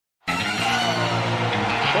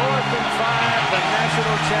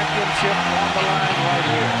championship on the line right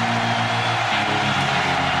here.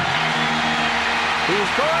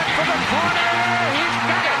 He's going for the corner. He's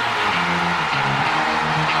got it.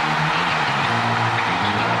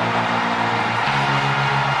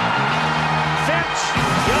 Finch,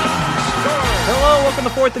 Young scores. Hello, welcome to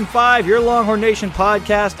 4th and 5, your Longhorn Nation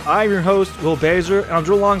podcast. I'm your host, Will Baser, and I'm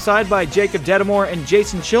joined alongside by Jacob Dedamore and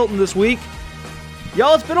Jason Chilton this week.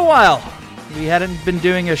 Y'all, it's been a while. We hadn't been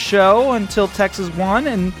doing a show until Texas won,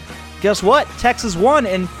 and guess what? Texas won,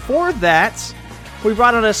 and for that, we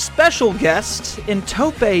brought on a special guest in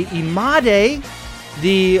Tope Imade,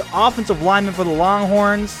 the offensive lineman for the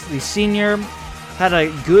Longhorns, the senior, had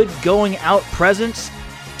a good going out presence.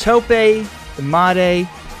 Tope Imade,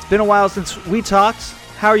 it's been a while since we talked.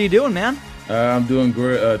 How are you doing, man? I'm doing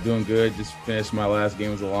good. Just finished my last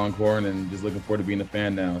game as a Longhorn, and just looking forward to being a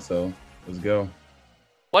fan now. So let's go.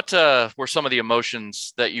 What were some of the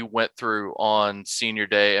emotions that you went through on senior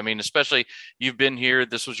day? I mean, especially you've been here.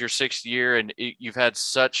 This was your 6th year, and you've had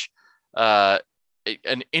such an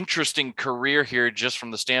interesting career here just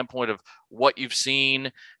from the standpoint of what you've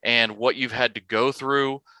seen and what you've had to go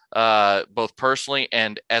through, both personally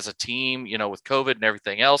and as a team, you know, with COVID and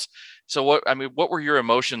everything else. So what were your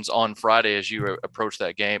emotions on Friday as you approached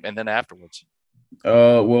that game and then afterwards?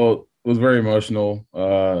 Well, it was very emotional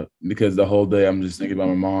because the whole day I'm just thinking about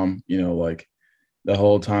my mom, you know, like the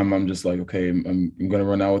whole time I'm just like, okay, I'm going to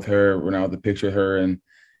run out with the picture of her. And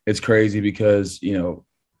it's crazy because, you know,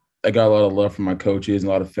 I got a lot of love from my coaches and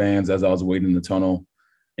a lot of fans as I was waiting in the tunnel.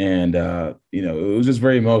 And, you know, it was just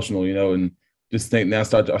very emotional, you know, and just think now I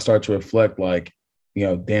start to reflect like, you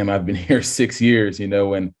know, damn, I've been here 6 years, you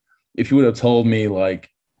know, and if you would have told me like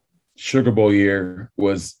Sugar Bowl year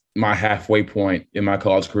was my halfway point in my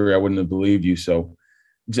college career, I wouldn't have believed you. So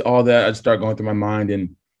all that, I just started going through my mind.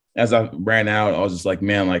 And as I ran out, I was just like,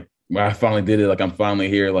 man, like when I finally did it, like I'm finally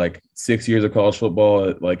here, like 6 years of college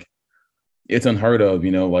football, like it's unheard of,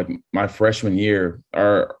 you know, like my freshman year,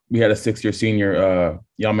 we had a 6-year senior,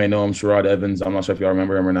 y'all may know him, Sherrod Evans. I'm not sure if y'all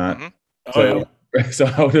remember him or not. Mm-hmm. So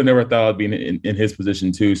I would have never thought I'd be in his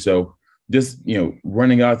position too. So just, you know,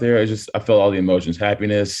 running out there, I felt all the emotions,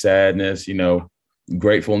 happiness, sadness, you know,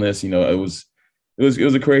 gratefulness. You know, it was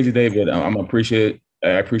a crazy day, but I appreciate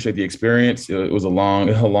the experience. It was a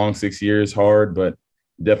long 6 years, hard, but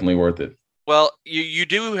definitely worth it. Well, you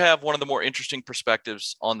do have one of the more interesting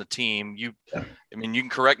perspectives on the team. I mean, you can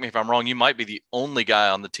correct me if I'm wrong. You might be the only guy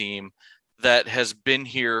on the team that has been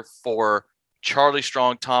here for Charlie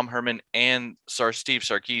Strong, Tom Herman, and Steve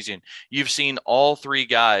Sarkisian. You've seen all three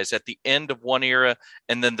guys at the end of one era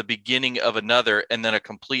and then the beginning of another, and then a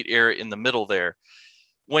complete era in the middle there.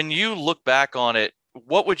 When you look back on it,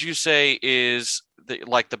 what would you say is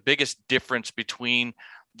the biggest difference between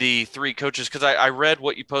the three coaches? Because I read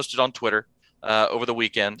what you posted on Twitter over the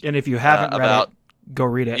weekend. And if you haven't read it, go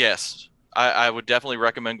read it. Yes, I would definitely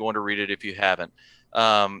recommend going to read it if you haven't.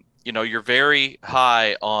 You know, you're very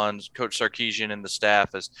high on Coach Sarkisian and the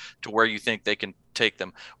staff as to where you think they can take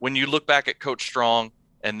them. When you look back at Coach Strong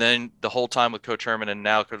and then the whole time with Coach Herman and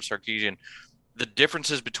now Coach Sarkisian, the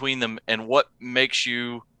differences between them and what makes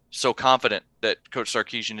you so confident that Coach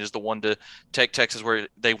Sarkisian is the one to take Texas where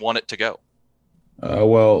they want it to go?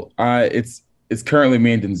 It's currently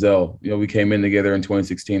me and Denzel. You know, we came in together in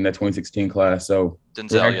 2016, that 2016 class. So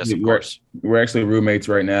Denzel, yes, of course. We're actually roommates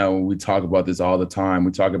right now, and we talk about this all the time.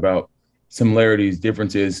 We talk about similarities,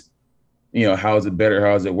 differences, you know, how is it better,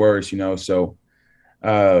 how is it worse, you know. So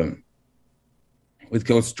with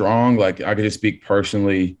Coach Strong, like I could just speak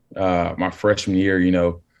personally, my freshman year, you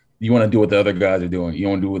know, you want to do what the other guys are doing. You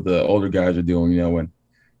want to do what the older guys are doing, you know, and,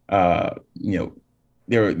 you know,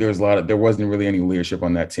 there wasn't really any leadership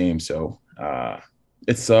on that team. So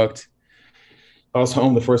it sucked. I was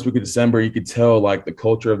home the first week of December. You could tell like the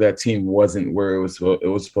culture of that team wasn't where it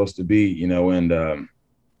was supposed to be, you know, and,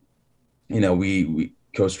 you know, we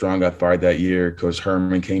Coach Strong got fired that year. Coach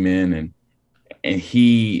Herman came in and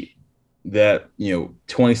you know,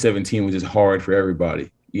 2017 was just hard for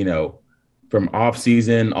everybody, you know, from off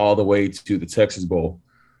season all the way to the Texas Bowl.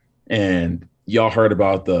 And y'all heard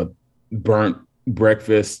about the burnt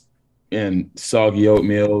breakfast and soggy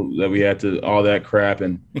oatmeal that we had to, all that crap.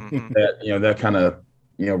 And that, you know, that kind of,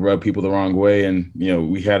 you know, rubbed people the wrong way. And, you know,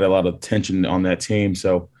 we had a lot of tension on that team.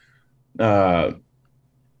 So, but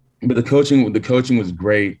the coaching was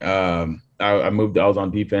great. I was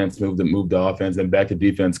on defense, moved to offense and back to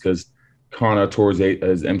defense because Connor tore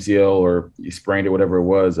his MCL or he sprained it, whatever it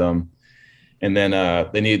was. And then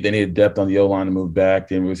they needed depth on the O-line to move back.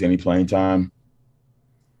 Didn't really see any playing time.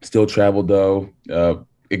 Still traveled though.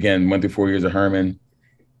 Again, went through 4 years of Herman.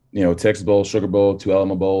 You know, Texas Bowl, Sugar Bowl, 2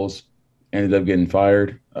 Alamo Bowls. ended up getting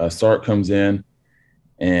fired. Sark comes in,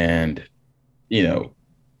 and he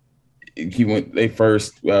went. They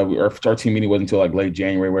first our team meeting wasn't until like late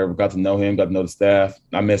January. Wherever got to know him, got to know the staff.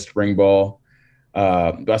 I missed spring ball,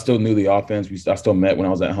 but I still knew the offense. I still met when I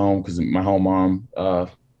was at home because my home mom,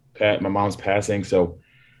 my mom's passing. So,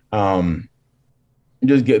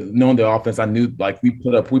 just knowing the offense, I knew like we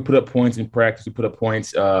put up points in practice. We put up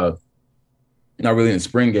points, not really in the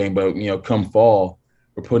spring game, but come fall,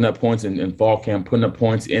 we're putting up points in fall camp, putting up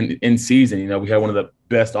points in season. We had one of the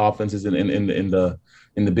best offenses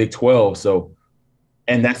in the Big 12. So,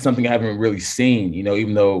 and that's something I haven't really seen.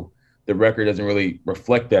 Even though the record doesn't really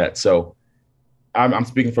reflect that. So, I'm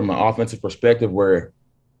speaking from an offensive perspective where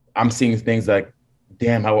I'm seeing things like,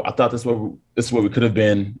 damn, I thought this is what we could have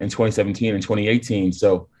been in 2017 and 2018.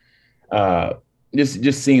 So,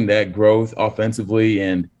 just seeing that growth offensively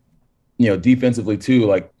and defensively too.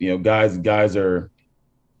 Like guys are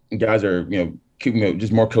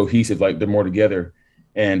just more cohesive. Like they're more together.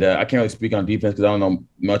 And I can't really speak on defense because I don't know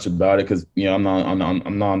much about it because I'm not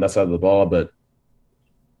on that side of the ball. But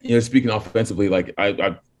speaking offensively, like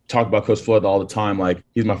I talk about Coach Flood all the time. Like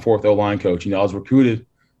he's my fourth O-line coach. I was recruited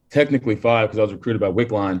technically 5 because I was recruited by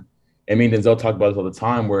Wickline. And me and Denzel talk about this all the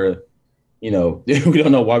time where, we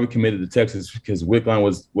don't know why we committed to Texas because Wickline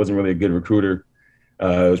wasn't really a good recruiter.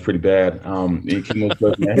 It was pretty bad.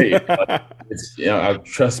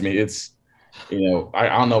 Trust me, it's, I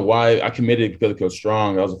don't know why I committed because of Coach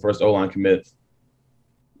Strong. I was the first O-line commit.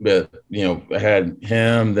 But, I had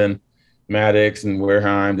him, then Maddox and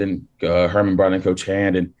Wareheim, then Herman brought in Coach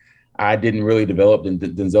Hand. And I didn't really develop, and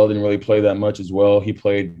Denzel didn't really play that much as well. He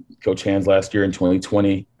played Coach Hand's last year in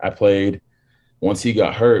 2020. I played once he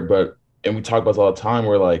got hurt. And we talk about this all the time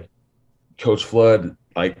where, like, Coach Flood,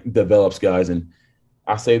 like, develops guys. And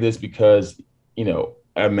I say this because,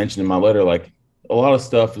 I mentioned in my letter, like, a lot of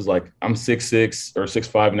stuff is like I'm 6'6" or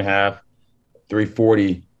 6'5.5",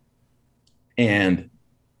 340, and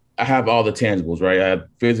I have all the tangibles, right? I have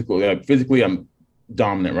physically I'm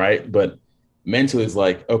dominant, right? But mentally it's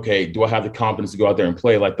like, okay, do I have the confidence to go out there and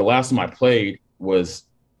play? Like the last time I played was,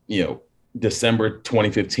 December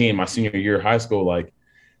 2015, my senior year of high school. Like,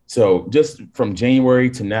 so just from January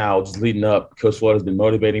to now, just leading up, Coach Flood has been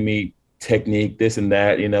motivating me, technique, this and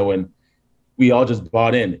that, and we all just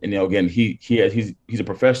bought in. And, again, he's a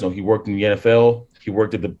professional. He worked in the NFL. He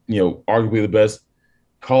worked at the, arguably the best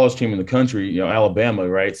college team in the country, Alabama,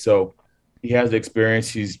 right? So he has the experience.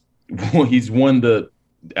 He's won the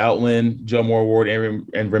Outland, Joe Moore Award,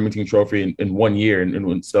 and Remington Trophy in 1 year.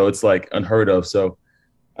 And so it's like unheard of. So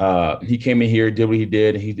he came in here, did what he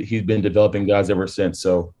did. And he's been developing guys ever since.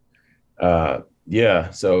 So,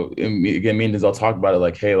 yeah. So, again, me and Denzel talk about it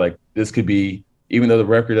like, hey, like this could be, even though the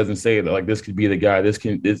record doesn't say it, like this could be the guy. This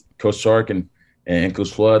Coach Sark and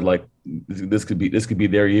Coach Flood, like this could be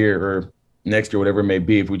their year or next year, whatever it may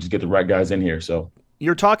be, if we just get the right guys in here. So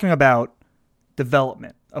you're talking about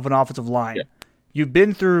development of an offensive line. Yeah. You've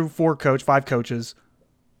been through 5 coaches.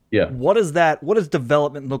 Yeah. What does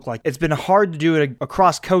development look like? It's been hard to do it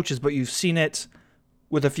across coaches, but you've seen it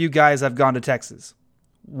with a few guys that have gone to Texas.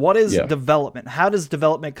 What is development? How does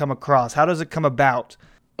development come across? How does it come about?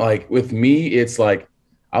 Like with me, it's like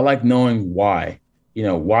I like knowing why.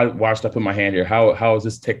 Why should I put my hand here? How is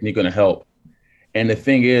this technique going to help? And the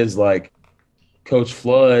thing is, like Coach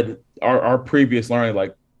Flood, our previous learning,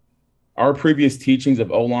 like our previous teachings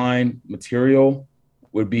of O-line material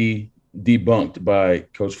would be debunked by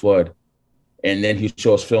Coach Flood, and then he'd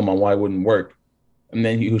show us film on why it wouldn't work, and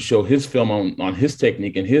then he would show his film on his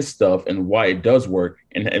technique and his stuff and why it does work,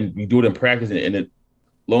 and we do it in practice, and it,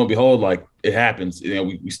 lo and behold, like it happens.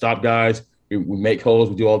 We stop guys, we make holes,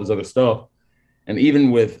 we do all this other stuff. And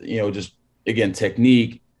even with, just again,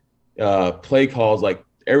 technique, play calls, like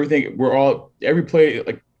everything, every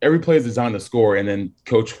play is designed to score. And then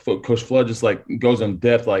Coach Flood just like goes in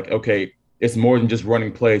depth, like, okay, it's more than just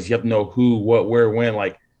running plays. You have to know who, what, where, when,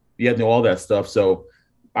 like you have to know all that stuff. So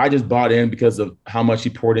I just bought in because of how much he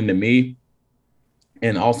poured into me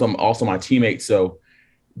and also my teammates. So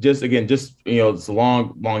it's a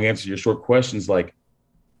long answer to your short questions, like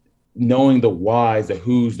knowing the whys, the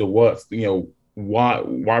who's, the what's, why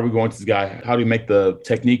are we going to this guy? How do we make the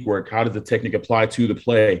technique work? How does the technique apply to the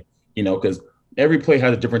play? Because every play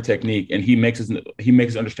has a different technique, and he makes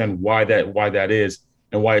us understand why that is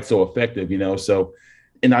and why it's so effective, So,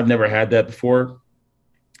 and I've never had that before,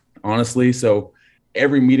 honestly. So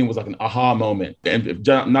every meeting was like an aha moment, and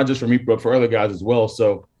not just for me, but for other guys as well.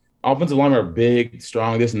 So offensive linemen are big,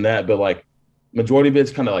 strong, this and that, but like majority of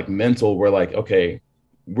it's kind of like mental. We're like, okay,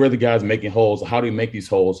 we're the guys making holes. How do we make these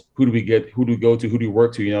holes? Who do we get? Who do we go to? Who do we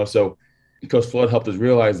work to? So Coach Flood helped us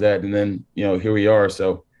realize that, and then here we are.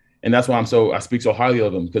 So, and that's why I speak so highly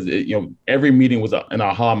of him, because every meeting was an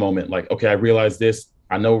aha moment. Like, okay, I realized this.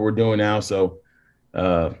 I know what we're doing now. So,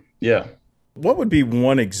 yeah. What would be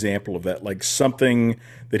one example of that? Like something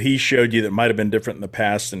that he showed you that might have been different in the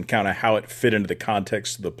past, and kind of how it fit into the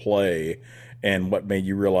context of the play, and what made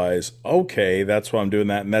you realize, okay, that's why I'm doing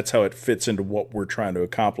that, and that's how it fits into what we're trying to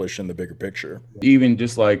accomplish in the bigger picture. Even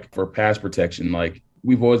just like for pass protection, like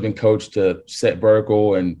we've always been coached to set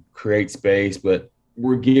vertical and create space, but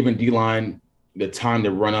we're giving D-line the time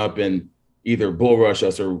to run up and either bull rush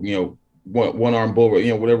us or, one arm bull,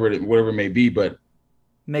 whatever it may be, but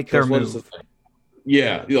make their move.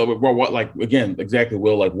 Yeah. What, like, again, exactly,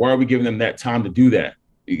 Will, like, why are we giving them that time to do that?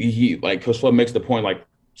 He like, Coach Flood makes the point, like,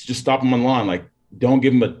 just stop them on the line. Like, don't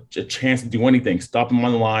give them a chance to do anything. Stop them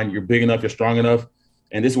on the line. You're big enough. You're strong enough.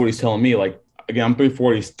 And this is what he's telling me. Like, again, I'm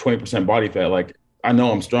 340, 20% body fat. Like, I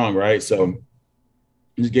know I'm strong, right? So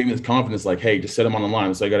he just gave me this confidence, like, hey, just set them on the line.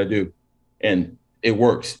 That's all you got to do. And it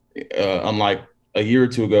works. Unlike a year or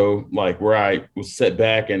two ago, like, where I was set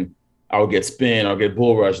back and I would get spin, I'll get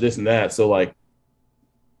bull rush, this and that. So, like,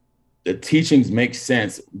 the teachings make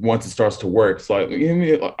sense once it starts to work. So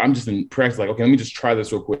I'm just in practice, like, okay, let me just try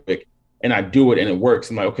this real quick. And I do it and it works.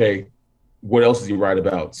 I'm like, okay, what else is he right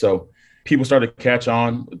about? So people started to catch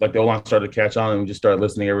on, like the O-line started to catch on, and we just started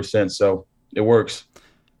listening ever since. So it works.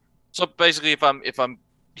 So basically, if I'm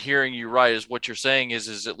hearing you right, is what you're saying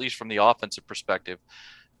is at least from the offensive perspective,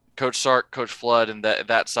 Coach Sark, Coach Flood, and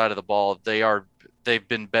that side of the ball, they've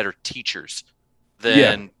been better teachers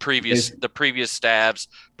than the previous staffs,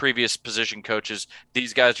 previous position coaches.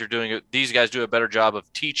 These guys do a better job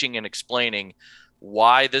of teaching and explaining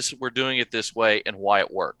why we're doing it this way and why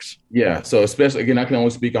it works. Yeah. So especially, again, I can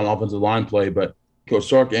only speak on offensive line play, but Coach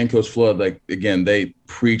Sark and Coach Flood, like, again, they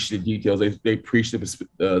preach the details. They preach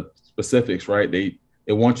the specifics, right? They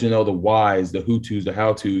want you to know the whys, the who-tos, the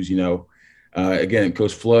how-tos, again,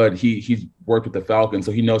 Coach Flood, he's worked with the Falcons,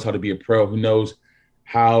 so he knows how to be a pro. He knows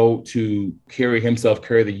how to carry himself,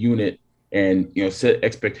 carry the unit, and set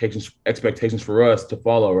expectations for us to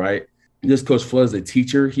follow, right? This Coach Flood is a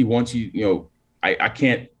teacher. He wants you, I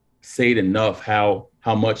can't say it enough how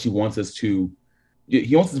much he wants us to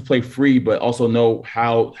play free, but also know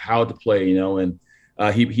how to play, and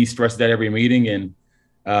he stresses that every meeting. And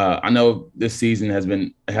I know this season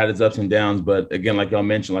had its ups and downs, but again, like y'all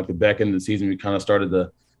mentioned, like the back end of the season, we kind of started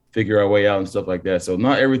to figure our way out and stuff like that. So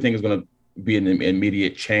not everything is going to be an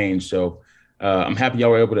immediate change. So I'm happy y'all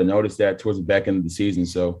were able to notice that towards the back end of the season.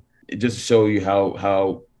 So it just show you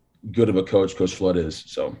how good of a coach Coach Flood is.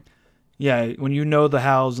 So yeah, when you know the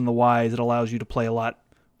hows and the whys, it allows you to play a lot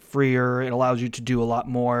freer. It allows you to do a lot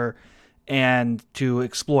more and to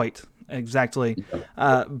exploit. Exactly.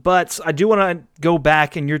 But I do want to go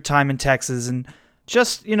back in your time in Texas and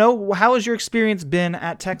just, how has your experience been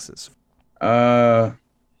at Texas?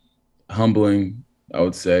 Humbling, I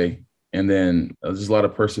would say. And then just a lot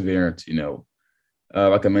of perseverance,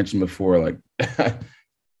 like I mentioned before, like I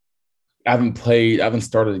haven't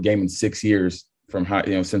started a game in 6 years from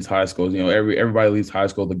since high school. Everybody leaves high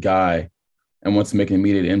school, the guy, and wants to make an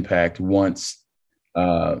immediate impact once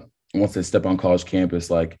they step on college campus.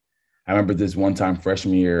 Like, I remember this one time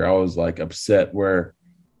freshman year, I was like upset where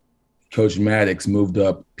Coach Maddox moved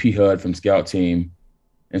up P. Hud from scout team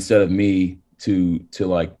instead of me to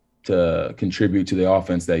contribute to the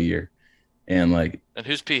offense that year. And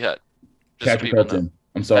who's P. Hud? Patrick Hudson.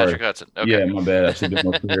 I'm sorry. Patrick Hudson. Okay. Yeah, my bad. I should have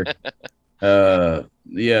been more clear.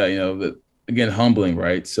 Again, humbling,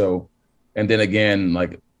 right? So, and then again,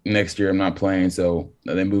 like next year I'm not playing, so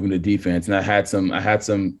then moving to defense. And I had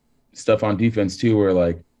some stuff on defense too, where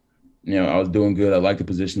I was doing good. I liked the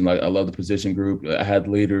position. Like, I love the position group. I had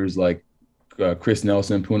leaders like Chris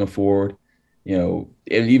Nelson, Puna Ford, and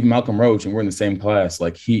even Malcolm Roach, and we're in the same class.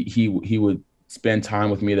 Like he would spend time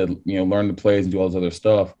with me to learn the plays and do all this other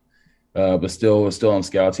stuff. But still on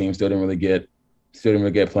scout team, still didn't really get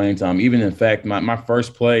playing time. Even in fact, my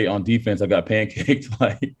first play on defense, I got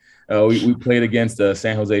pancaked. We played against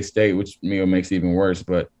San Jose State, which makes it even worse.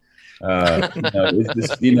 But it's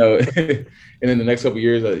just, and then the next couple of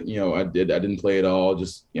years, I didn't play at all.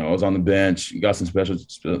 Just I was on the bench, got some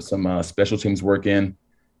special teams work in.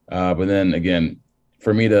 But then again,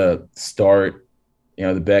 for me to start,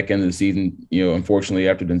 the back end of the season, unfortunately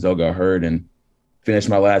after Denzel got hurt and finished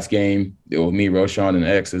my last game, it was me, Roshan, and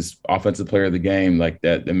X as offensive player of the game. Like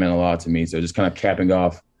that meant a lot to me. So just kind of capping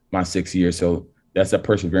off my 6 years. So that's that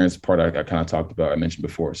perseverance part I kind of talked about, I mentioned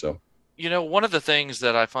before. So, one of the things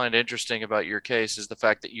that I find interesting about your case is the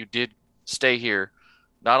fact that you did stay here,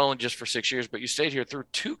 not only just for 6 years, but you stayed here through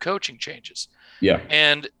 2 coaching changes. Yeah.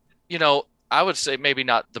 And, I would say maybe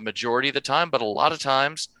not the majority of the time, but a lot of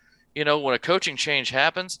times, when a coaching change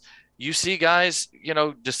happens, you see guys,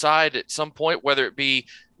 decide at some point, whether it be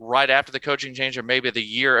right after the coaching change or maybe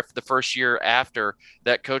the first year after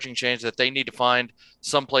that coaching change, that they need to find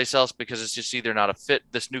someplace else because it's just either not a fit.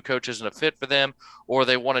 This new coach isn't a fit for them, or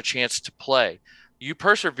they want a chance to play. You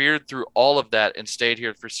persevered through all of that and stayed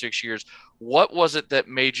here for 6 years. What was it that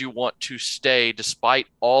made you want to stay despite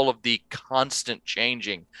all of the constant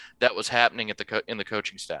changing that was happening in the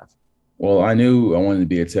coaching staff? Well, I knew I wanted to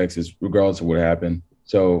be at Texas regardless of what happened.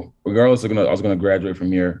 So regardless of I was going to graduate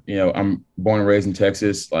from here. I'm born and raised in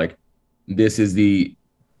Texas. Like, this is the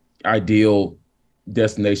ideal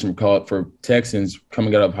destination, we call it, for Texans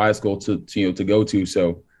coming out of high school to go to.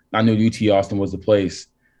 So I knew UT Austin was the place.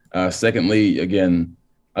 Secondly, again,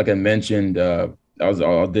 like I mentioned, I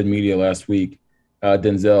did media last week.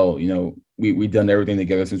 Denzel, we've done everything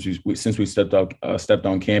together since we stepped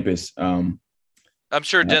on campus. I'm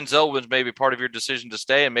sure Denzel was maybe part of your decision to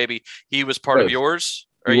stay, and maybe he was part of yours,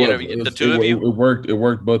 or the two of you. It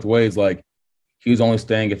worked both ways. Like, he was only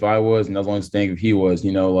staying if I was, and I was only staying if he was.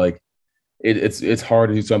 It's hard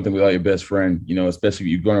to do something without your best friend. Especially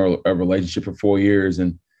if you've gone a relationship for 4 years,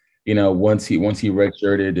 and once he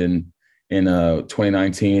redshirted in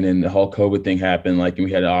 2019, and the whole COVID thing happened, like, and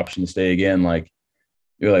we had an option to stay again. Like,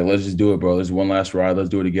 you're like, let's just do it, bro. There's one last ride. Let's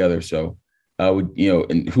do it together. So.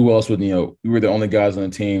 And who else would, we were the only guys on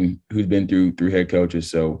the team who'd been through head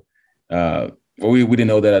coaches. So we didn't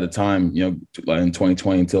know that at the time, in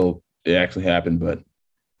 2020 until it actually happened. But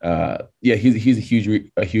he's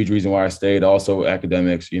a huge reason why I stayed. Also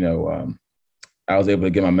academics, I was able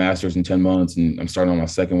to get my master's in 10 months, and I'm starting on my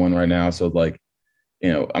second one right now. So, like,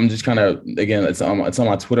 I'm just kind of, again, it's on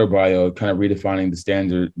my Twitter bio, kind of redefining the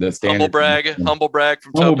standard. Humble brag from Humble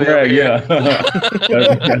Tope. brag, yeah.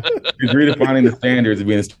 It's redefining the standards of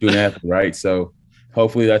being a student athlete, right? So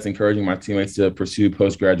hopefully that's encouraging my teammates to pursue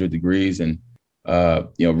postgraduate degrees, and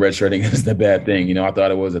redshirting isn't a bad thing. I thought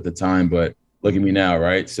it was at the time, but look at me now,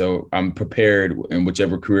 right? So I'm prepared in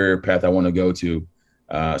whichever career path I want to go to.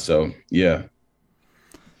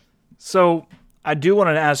 So I do want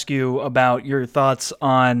to ask you about your thoughts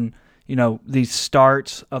on, the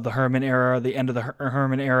start of the Herman era, the end of the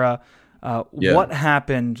Herman era. What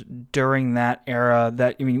happened during that era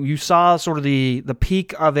you saw sort of the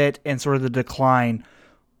peak of it and sort of the decline.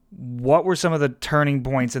 What were some of the turning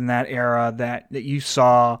points in that era that you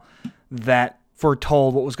saw that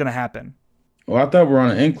foretold what was going to happen? Well, I thought we were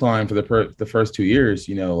on an incline for the first 2 years.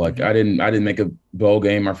 Mm-hmm. I didn't make a bowl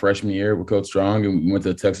game my freshman year with Coach Strong, and we went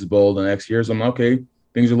to the Texas Bowl the next year. So I'm like, okay,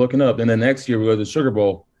 things are looking up. And then next year we go to the Sugar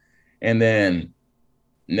Bowl, and then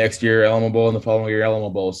next year Alamo Bowl, and the following year Alamo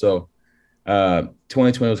Bowl. So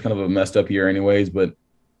 2020 was kind of a messed up year, anyways. But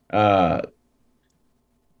I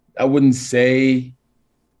wouldn't say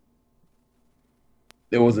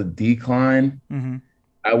there was a decline. Mm-hmm.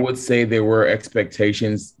 I would say there were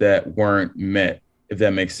expectations that weren't met, if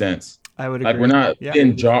that makes sense. I would agree. Like, we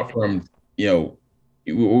didn't drop from, what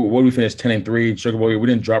we finished 10-3 Sugar Bowl. We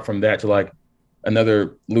didn't drop from that to like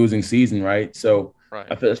another losing season, right? So right.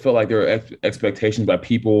 I felt like there were expectations by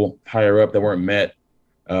people higher up that weren't met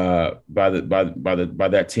by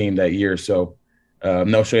that team that year. So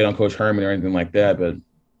no shade on Coach Herman or anything like that, but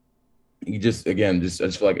I just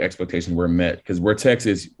feel like expectations were met, because we're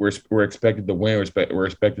Texas. We're expected to win. We're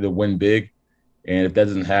expected to win big, and if that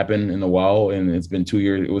doesn't happen in a while, and it's been 2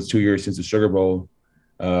 years, it was 2 years since the Sugar Bowl.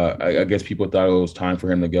 I guess people thought it was time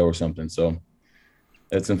for him to go or something. So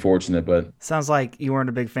it's unfortunate, but sounds like you weren't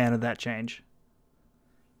a big fan of that change.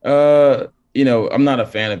 I'm not a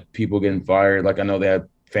fan of people getting fired. Like, I know they have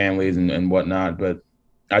families and whatnot, but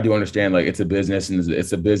I do understand, like, it's a business, and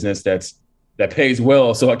it's a business that pays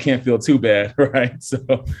well, so I can't feel too bad, right? So,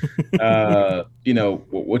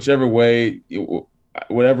 whichever way,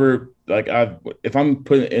 whatever, like, if I'm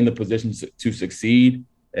put in the position to succeed,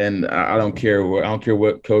 and I don't care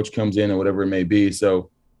what coach comes in or whatever it may be.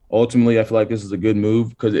 So ultimately, I feel like this is a good move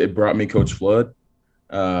because it brought me Coach Flood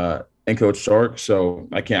and Coach Sark. So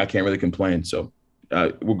I can't really complain. So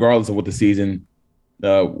regardless of what the season,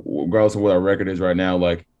 regardless of what our record is right now,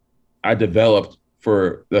 like, I developed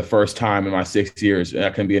for the first time in my 6 years, and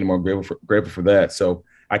I couldn't be any more grateful for that. So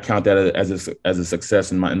I count that as a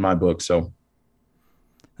success in my book. So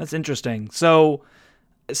that's interesting. So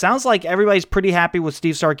it sounds like everybody's pretty happy with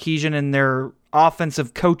Steve Sarkisian and their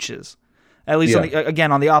offensive coaches, at least on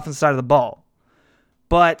the offensive side of the ball.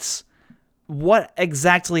 But what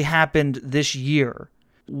exactly happened this year?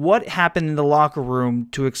 What happened in the locker room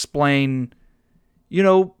to explain,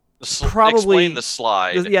 Explain the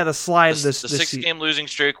slide. The slide. The 6-game losing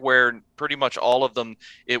streak where pretty much all of them,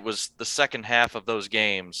 it was the second half of those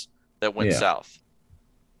games that went south.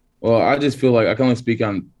 Well, I just feel like I can only speak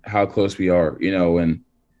on how close we are, and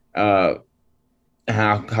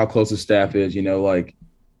how close the staff is, like,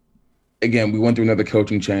 again, we went through another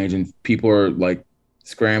coaching change and people are like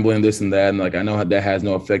scrambling this and that. And like, I know that has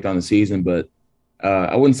no effect on the season, but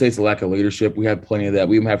I wouldn't say it's a lack of leadership. We have plenty of that.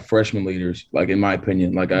 We even have freshman leaders, like, in my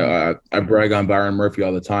opinion. Like, I brag on Byron Murphy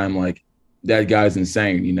all the time. Like, that guy's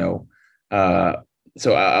insane,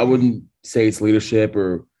 So I wouldn't say it's leadership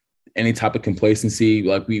or any type of complacency.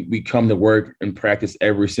 Like, we come to work and practice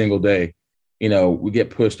every single day. We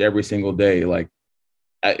get pushed every single day. Like,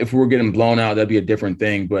 if we're getting blown out, that'd be a different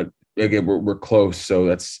thing. But again, we're close. So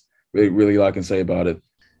that's really all I can say about it.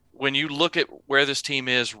 When you look at where this team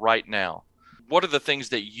is right now, what are the things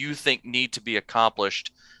that you think need to be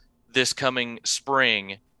accomplished this coming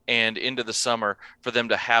spring and into the summer for them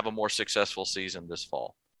to have a more successful season this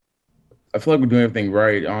fall? I feel like we're doing everything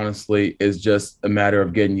right, honestly. It's just a matter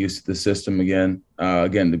of getting used to the system again.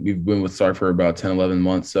 We've been with Sark for about 10, 11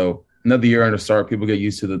 months. So another year under Sark, people get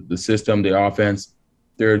used to the system, the offense.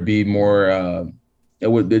 There'd be more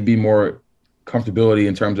there'd be more comfortability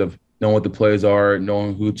in terms of knowing what the plays are,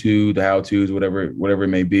 knowing the how-tos, whatever it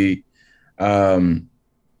may be.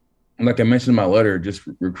 Like I mentioned in my letter, just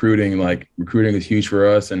recruiting is huge for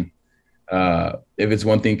us. And if it's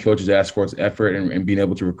one thing coaches ask for, it's effort and being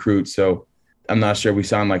able to recruit. So I'm not sure we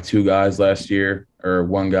signed like 2 guys last year or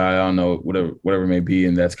 1 guy, I don't know, whatever it may be.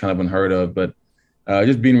 And that's kind of unheard of, but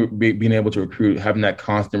just being able to recruit, having that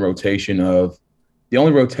constant rotation of the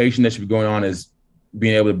only rotation that should be going on is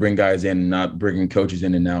being able to bring guys in and not bringing coaches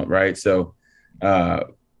in and out. Right. So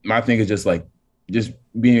my thing is just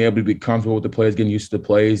being able to be comfortable with the plays, getting used to the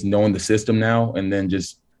plays, knowing the system now, and then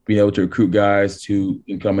just being able to recruit guys to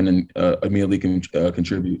come in and immediately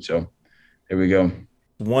contribute. So there we go.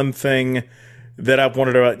 One thing that I've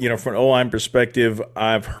wondered about, from an O-line perspective,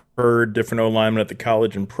 I've heard different O-linemen at the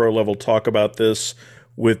college and pro level talk about this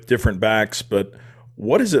with different backs, but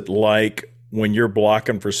what is it like when you're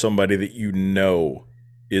blocking for somebody that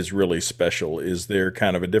is really special? Is there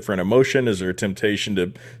kind of a different emotion? Is there a temptation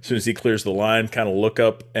to, as soon as he clears the line, kind of look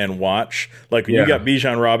up and watch? Like when you got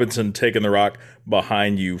Bijan Robinson taking the rock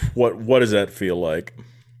behind you, what does that feel like?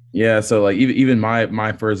 Yeah, so like even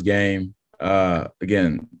my first game,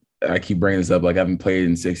 again, I keep bringing this up, like I haven't played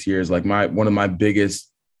in 6 years. Like one of my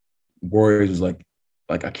biggest worries was like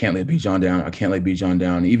I can't let Bijan down. I can't let Bijan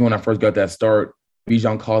down. Even when I first got that start,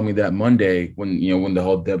 Bijan called me that Monday when the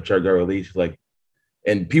whole depth chart got released, like.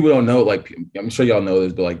 And people don't know, like, I'm sure y'all know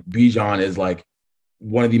this, but like Bijan is like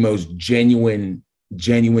one of the most genuine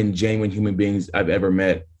human beings I've ever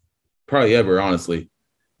met, probably ever, honestly.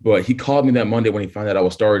 But he called me that Monday when he found out I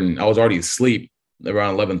was starting. I was already asleep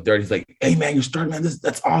around 11:30. He's like, "Hey man, you're starting, man.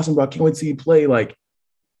 That's awesome, bro. I can't wait to see you play." Like,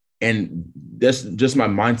 and that's just my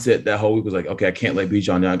mindset that whole week was like, okay, I can't let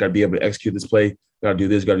Bijan down. I got to be able to execute this play. Got to do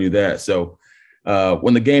this. Got to do that. So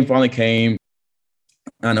when the game finally came,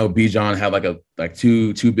 I know Bijan had like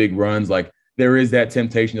two big runs. Like there is that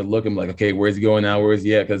temptation to look and like, okay, where's he going now? Where is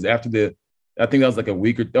he at? Because I think that was like that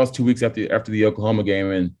was 2 weeks after the Oklahoma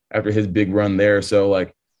game and after his big run there. So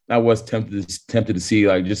like I was tempted to see,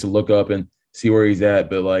 like, just to look up and see where he's at.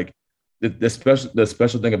 But like the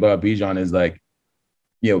special thing about Bijan is like,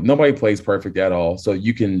 nobody plays perfect at all. So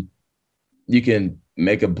you can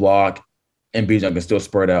make a block and Bijan can still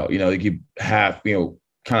spurt out. You keep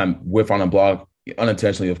kind of whiff on a block,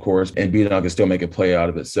 unintentionally, of course, and Bijan can still make a play out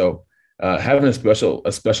of it. So having a special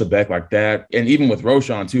back like that, and even with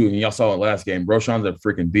Roschon too, and y'all saw it last game, Roschon's a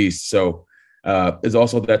freaking beast. So there's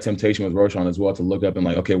also that temptation with Roschon as well to look up and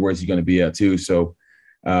like, okay, where's he going to be at too? So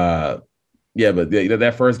but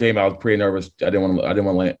that first game I was pretty nervous. I didn't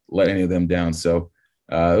want to let any of them down. So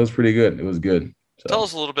it was pretty good. It was good. So. Tell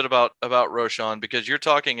us a little bit about Roschon, because you're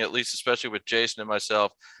talking, at least especially with Jason and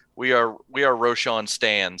myself, we are Roschon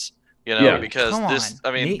stans. Because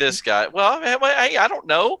this guy, well, I don't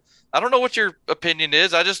know. I don't know what your opinion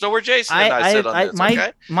is. I just know where Jason and I sit on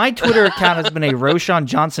this. My Twitter account has been a Roschon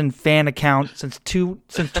Johnson fan account since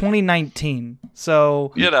 2019.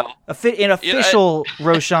 So, an official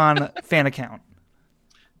Roschon fan account.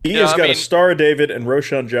 He has got a Star of David and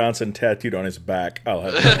Roschon Johnson tattooed on his back. I'll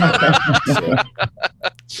have that.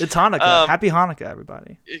 It's Hanukkah. Happy Hanukkah,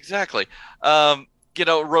 everybody. Exactly.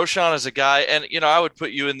 Roschon is a guy, and, I would put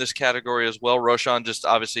you in this category as well. Roschon, just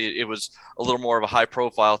obviously it was a little more of a high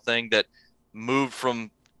profile thing that moved from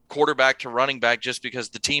quarterback to running back just because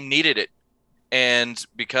the team needed it. And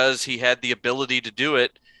because he had the ability to do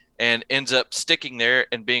it and ends up sticking there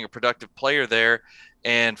and being a productive player there.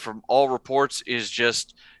 and from all reports is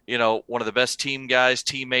just, one of the best team guys,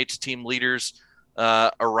 teammates, team leaders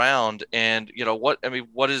around. And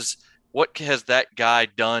what has that guy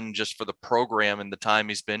done just for the program in the time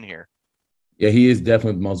he's been here? Yeah, he is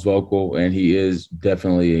definitely the most vocal, and he is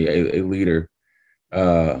definitely a leader.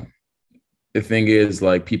 The thing is,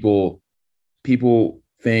 like, people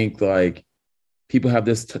think, like, people have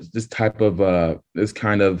this type of this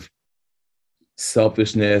kind of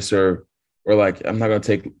selfishness, or like, I'm not going to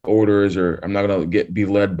take orders, or I'm not going to be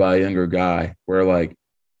led by a younger guy, where, like,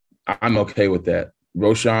 I'm okay with that.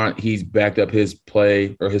 Roschon, he's backed up his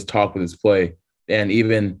play, or his talk with his play. And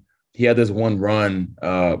even he had this one run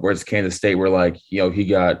where it's Kansas State, where, like, he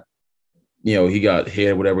got hit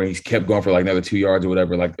or whatever. And he's kept going for like another 2 yards or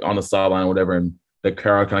whatever, like on the sideline or whatever. And the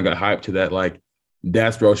crowd kind of got hyped to that. Like,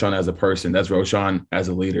 that's Roschon as a person. That's Roschon as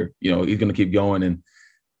a leader. He's going to keep going. And,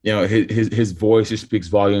 his voice just speaks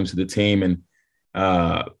volumes to the team. And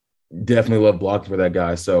definitely love blocking for that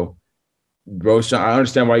guy. So Roschon, I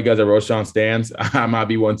understand why you guys are Roschon stands. I might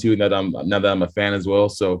be one too, now that I'm a fan as well.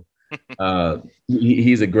 So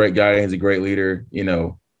he's a great guy. He's a great leader.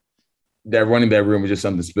 That running back room is just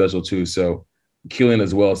something special too. So Keelan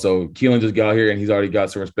as well. So Keelan just got here and he's already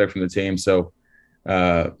got some respect from the team. So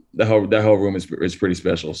that whole room is pretty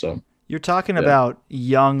special. So you're talking about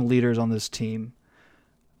young leaders on this team.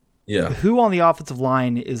 Yeah. Who on the offensive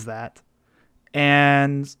line is that?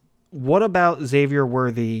 And what about Xavier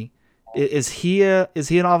Worthy? Is he an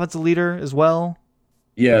offensive leader as well?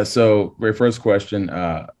 Yeah. So very first question,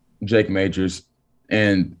 Jake Majors.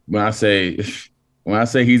 And when I say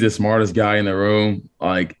he's the smartest guy in the room,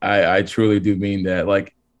 like, I truly do mean that.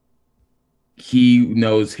 Like, he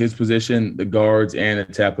knows his position, the guards and the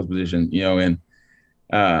tackle's position,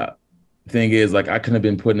 and thing is, like, I couldn't have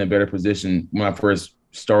been put in a better position when I first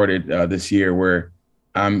started this year, where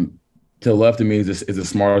I'm to the left of me is the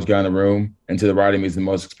smartest guy in the room, and to the right of me is the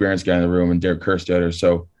most experienced guy in the room, and Derek Kerstetter.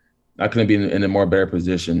 So I couldn't be in a more better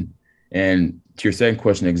position. And to your second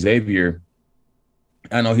question, Xavier,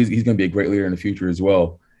 I know he's going to be a great leader in the future as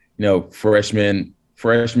well. Freshmen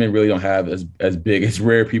really don't have as big. It's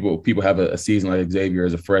rare people have a season like Xavier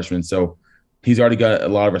as a freshman. So he's already got a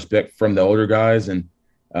lot of respect from the older guys, and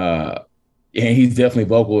he's definitely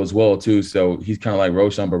vocal as well too. So he's kind of like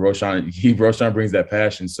Roschon, but Roschon brings that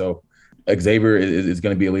passion. So Xavier is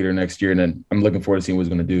going to be a leader next year, and then I'm looking forward to seeing what he's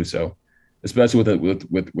going to do. So especially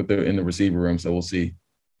with the in the receiver room. So we'll see.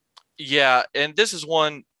 Yeah, and this is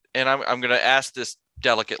one, and I'm going to ask this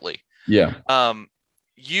delicately. Yeah.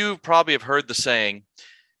 You probably have heard the saying,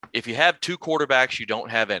 if you have two quarterbacks, you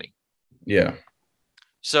don't have any. Yeah.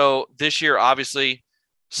 So this year, obviously,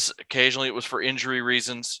 occasionally it was for injury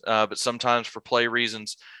reasons, but sometimes for play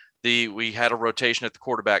reasons. We had a rotation at the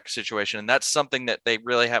quarterback situation, and that's something that they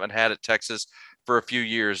really haven't had at Texas for a few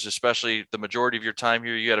years, especially the majority of your time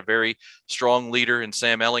here. You had a very strong leader in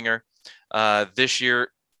Sam Ehlinger. This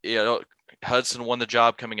year, Hudson won the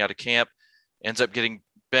job coming out of camp, ends up getting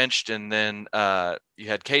benched, and then you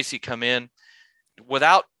had Casey come in.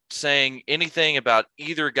 Without saying anything about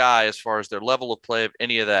either guy as far as their level of play of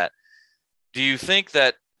any of that, do you think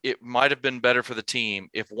that it might have been better for the team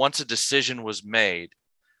if, once a decision was made,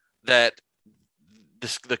 that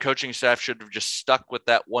the coaching staff should have just stuck with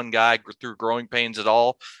that one guy through growing pains and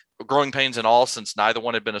all, since neither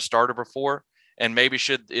one had been a starter before? And maybe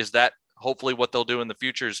is that hopefully what they'll do in the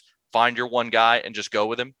future, is find your one guy and just go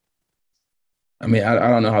with him? I mean, I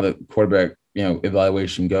don't know how the quarterback,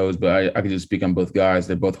 evaluation goes, but I can just speak on both guys.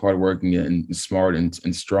 They're both hardworking and smart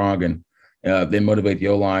and strong, and they motivate the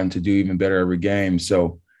O-line to do even better every game.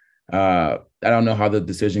 So I don't know how the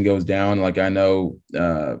decision goes down. Like, I know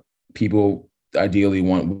people ideally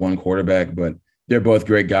want one quarterback, but they're both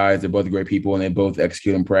great guys. They're both great people, and they both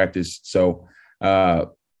execute in practice. So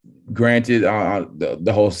granted,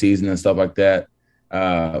 the whole season and stuff like that,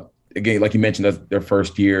 again, like you mentioned, that's their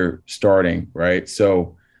first year starting, right?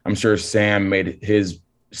 So I'm sure Sam made his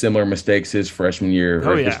similar mistakes his freshman year.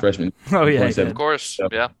 His freshman. Oh yeah, of course.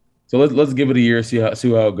 Yeah. So let's give it a year, see how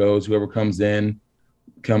it goes. Whoever comes in,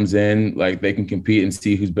 like, they can compete and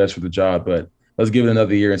see who's best for the job. But let's give it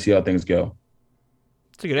another year and see how things go.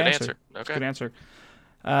 That's a good answer. Okay. Good answer.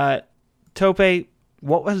 Tope,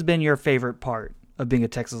 what has been your favorite part of being a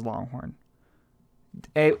Texas Longhorn?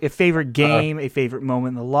 A favorite game, a favorite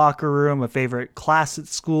moment in the locker room, a favorite class at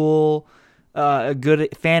school, a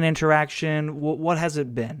good fan interaction. What has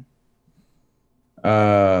it been?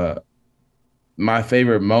 My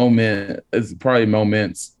favorite moment is probably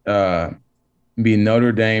moments be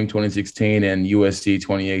Notre Dame 2016 and USC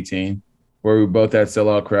 2018, where we both had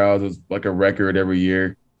sellout crowds. It was like a record every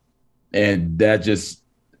year. And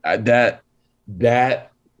that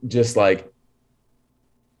that just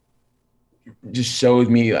showed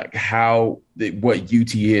me like what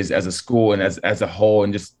UT is as a school and as a whole,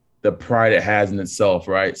 and just the pride it has in itself,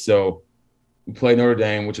 right? So we played Notre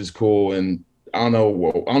Dame, which is cool, and I don't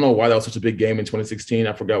know why that was such a big game in 2016.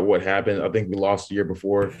 I forgot what happened. I think we lost the year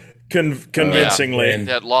before. Convincingly.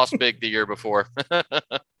 That lost big the year before.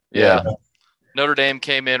 Yeah. Notre Dame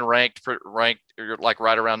came in ranked like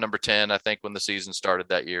right around number 10, I think, when the season started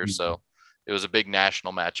that year. So it was a big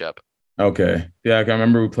national matchup. Okay. Yeah, I can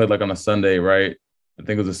remember we played like on a Sunday, right? I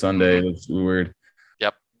think it was a Sunday. It was weird.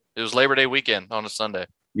 Yep. It was Labor Day weekend on a Sunday.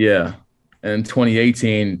 Yeah. And in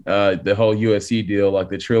 2018, the whole USC deal, like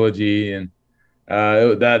the trilogy, and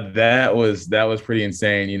that was pretty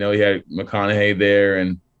insane. You know, he had McConaughey there,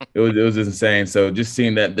 and it was just insane. So just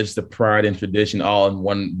seeing that, just the pride and tradition all in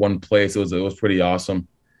one place, it was pretty awesome.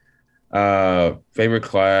 Favorite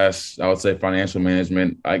class, I would say financial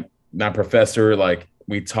management. My professor, like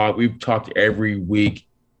we've talked every week,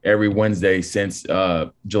 every Wednesday since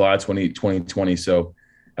July 2020. So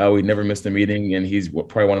we never missed a meeting, and he's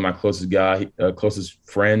probably one of my closest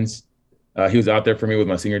friends. He was out there for me with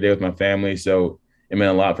my senior day with my family, so it meant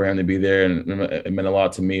a lot for him to be there, and it meant a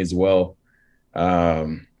lot to me as well.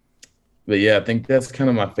 But yeah, I think that's kind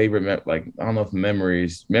of my favorite. Like, I don't know if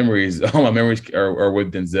memories. All my memories are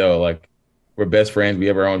with Denzel. Like, we're best friends. We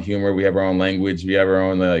have our own humor. We have our own language. We have our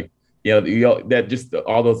own that just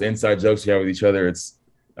all those inside jokes we have with each other. It's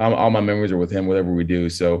all my memories are with him. Whatever we do,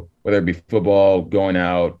 so whether it be football, going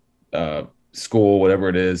out, school, whatever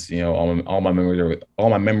it is, all my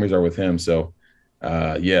memories are with him. So,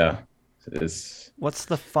 yeah, it's. What's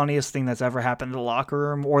the funniest thing that's ever happened in the locker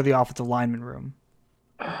room or the offensive lineman room?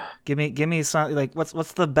 Give me some, like,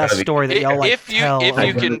 what's the best story that y'all like tell?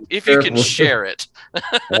 If you can share it.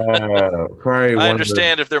 Probably I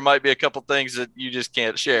understand if there might be a couple things that you just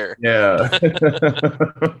can't share. Yeah.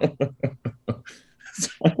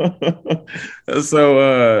 So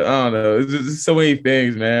I don't know. It's just so many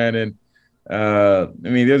things, man. And I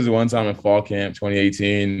mean, there was one time in fall camp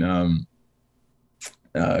 2018.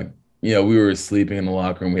 We were sleeping in the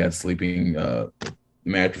locker room. We had sleeping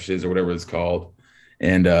mattresses or whatever it's called.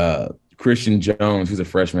 And Christian Jones, who's a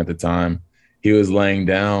freshman at the time, he was laying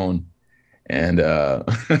down, and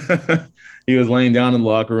he was laying down in the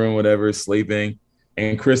locker room, whatever, sleeping.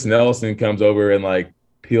 And Chris Nelson comes over and like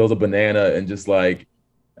peels a banana and just like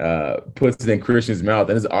puts it in Christian's mouth.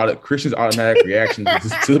 And Christian's automatic reaction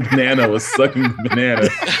to the banana was sucking the banana.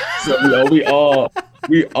 So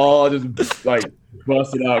we all just like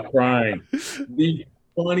busted out crying. The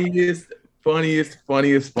funniest thing.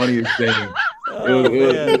 It was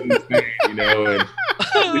insane,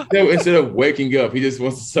 and instead of waking up, he just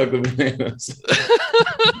wants to suck the bananas.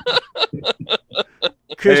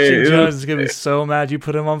 Christian Jones is gonna be so mad you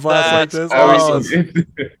put him on blast like this. Awesome.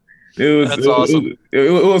 Awesome.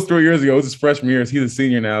 It was 3 years ago. It was his freshman year. He's a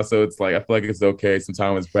senior now, so it's like I feel like it's okay. Some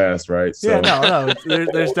time has passed, right? So. Yeah, no.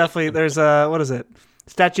 There's definitely what is it?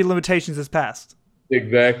 Statute of limitations has passed.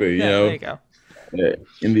 Exactly. There you go.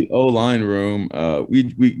 In the O-line room,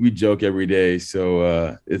 we joke every day,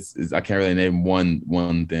 so it's I can't really name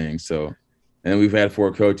one thing. So, and we've had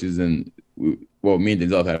 4 coaches, and me and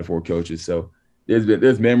Denzel have had 4 coaches. So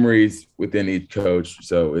there's memories within each coach.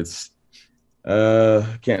 So it's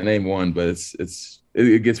can't name one, but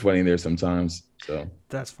it gets funny there sometimes. So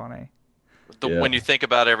that's funny. When you think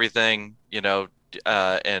about everything, and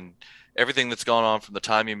everything that's gone on from the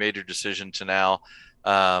time you made your decision to now.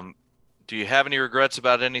 Do you have any regrets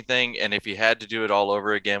about anything? And if you had to do it all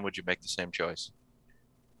over again, would you make the same choice?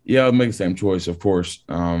 Yeah, I'd make the same choice, of course.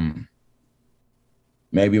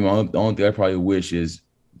 Maybe the only thing I probably wish is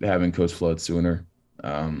having Coach Flood sooner.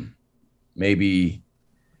 Maybe,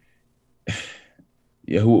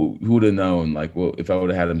 who would have known? Like, well, if I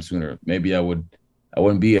would have had him sooner, maybe I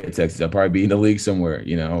wouldn't be at Texas. I'd probably be in the league somewhere.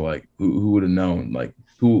 Like who would have known? Like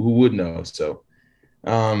who would know? So,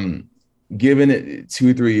 given it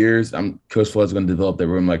 2-3 years, Coach Flood's going to develop that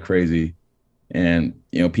room like crazy. And,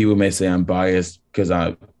 people may say I'm biased because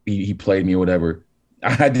he played me or whatever.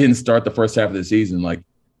 I didn't start the first half of the season. Like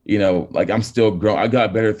I'm still growing. I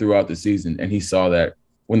got better throughout the season. And he saw that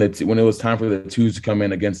when it was time for the twos to come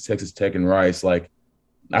in against Texas Tech and Rice, like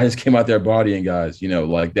I just came out there bodying guys,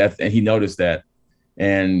 like that. And he noticed that.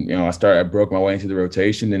 And, I broke my way into the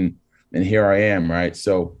rotation and here I am. Right.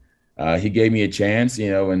 So, he gave me a chance,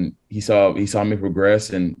 and he saw me progress,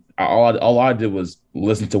 and all I did was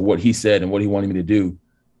listen to what he said and what he wanted me to do.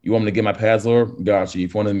 You want me to get my pads lower? Got you.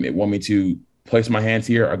 If you want me to place my hands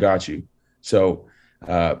here, I got you. So,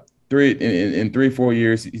 in 3-4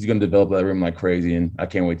 years, he's going to develop that room like crazy, and I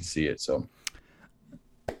can't wait to see it. So,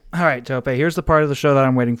 All right, Tope. Here's the part of the show that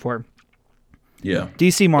I'm waiting for. Yeah.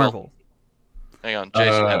 DC Marvel. Hang on,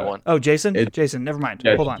 Jason had one. Oh, Jason. Jason, never mind.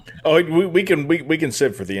 Yeah. Hold on. Oh, we can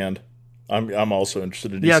save for the end. I'm also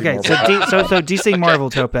interested in DC. Yeah. Okay. Marvel. So DC Marvel,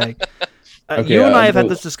 Tope. Okay, You and I have had so-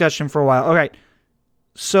 this discussion for a while. All right.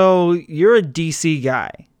 So you're a DC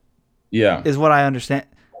guy, Yeah. is what I understand.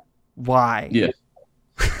 Why? Yes.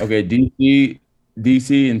 Okay.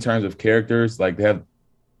 DC in terms of characters, like they have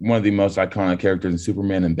one of the most iconic characters in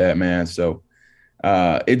Superman and Batman. So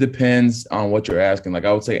it depends on what you're asking. Like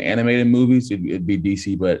I would say animated movies, it'd be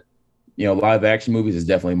DC, but live action movies is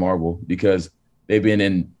definitely Marvel because they've been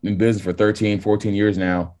in business for 13, 14 years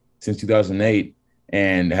now, since 2008,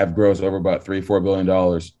 and have grossed over about $3-4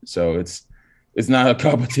 billion. So it's not a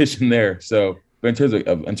competition there. So, but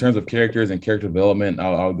in terms of characters and character development,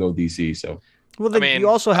 I'll go DC. So, Well, I mean, you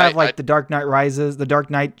also have I- The Dark Knight Rises, the Dark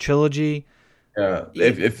Knight trilogy.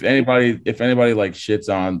 if anybody like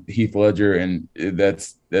shits on Heath Ledger, and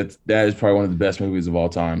that is probably one of the best movies of all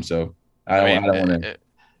time. So I don't want to.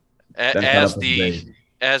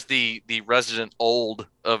 As the resident old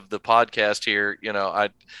of the podcast here,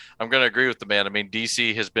 I'm going to agree with the man. I mean,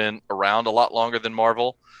 DC has been around a lot longer than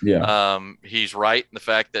Marvel. Yeah. He's right in the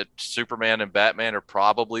fact that Superman and Batman are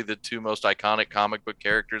probably the two most iconic comic book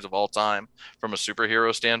characters of all time from a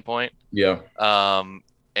superhero standpoint. Yeah.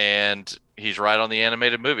 And he's right on the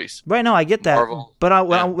animated movies. Right. No, I get that. Marvel, But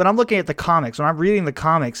when I'm looking at the comics, when I'm reading the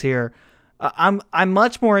comics here, I'm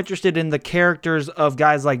much more interested in the characters of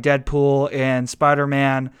guys like Deadpool and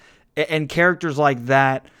Spider-Man and characters like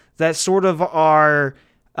that sort of are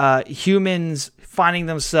humans finding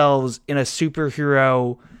themselves in a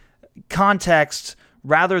superhero context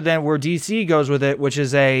rather than where DC goes with it, which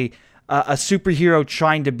is a superhero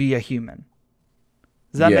trying to be a human.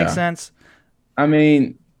 Does that make sense? I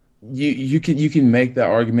mean, you can make that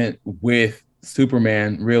argument with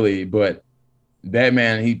Superman, really, but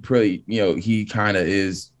Batman, he pretty, he kind of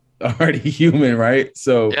is already human, right?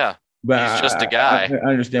 So yeah, but he's just a guy. I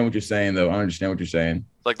understand what you're saying, though. I understand what you're saying.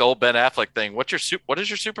 Like the old Ben Affleck thing. What is your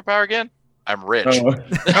superpower again? I'm rich.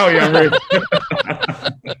 Oh yeah, I'm rich.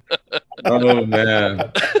 Oh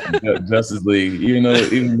man, Justice League.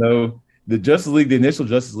 Even though the Justice League, the initial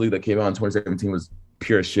Justice League that came out in 2017 was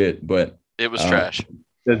pure shit, but It was trash.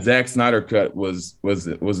 The Zack Snyder cut was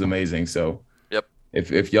amazing. So yep.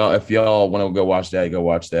 If y'all want to go watch that, go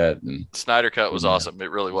watch that. And Snyder cut was awesome. It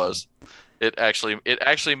really was. It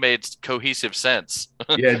actually made cohesive sense.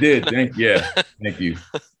 Yeah, it did. Thank you.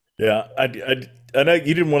 Yeah, I know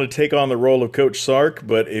you didn't want to take on the role of Coach Sark,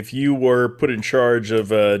 but if you were put in charge of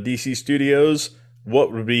DC Studios,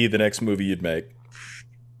 what would be the next movie you'd make?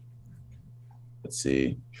 Let's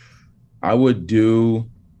see. I would do.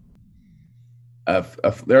 They're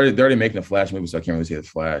already making a Flash movie, so I can't really say the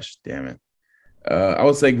Flash. Damn it. I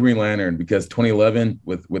would say Green Lantern because 2011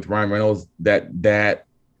 with Ryan Reynolds, that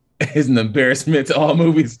is an embarrassment to all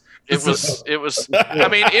movies. It was. I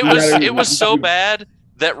mean, it was so bad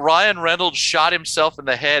that Ryan Reynolds shot himself in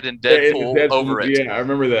the head in Deadpool over it. Yeah, I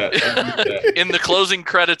remember that. In the closing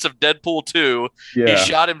credits of Deadpool 2, he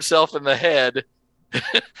shot himself in the head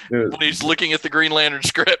when he's looking at the Green Lantern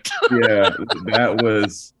script. Yeah, that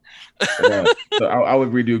was. So I would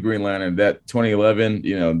redo Green Lantern. That 2011,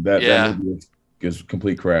 that movie is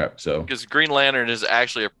complete crap. So because Green Lantern is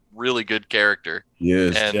actually a really good character.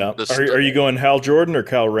 Yes. And yeah. Are you going Hal Jordan or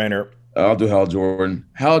Kyle Rayner? I'll do Hal Jordan.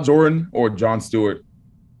 Hal Jordan or Jon Stewart.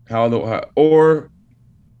 I'll do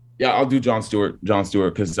Jon Stewart.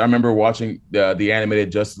 Because I remember watching the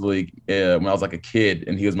animated Justice League when I was like a kid,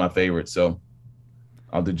 and he was my favorite. So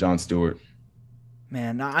I'll do Jon Stewart.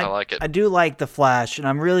 Man, I like it. I do like The Flash, and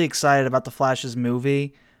I'm really excited about The Flash's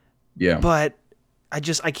movie. Yeah. But I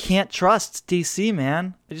can't trust DC,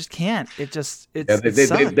 man. I just can't. They sucks.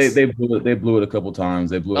 They blew it a couple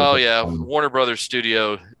times. Warner Brothers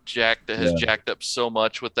Studio jacked up so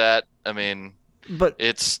much with that. I mean, but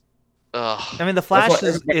it's. The Flash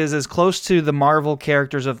is as close to the Marvel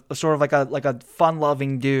characters of sort of like a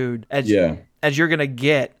fun-loving dude as you're gonna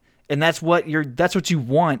get, and that's what you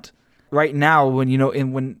want right now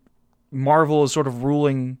when Marvel is sort of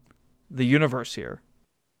ruling the universe here.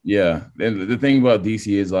 Yeah, and the thing about DC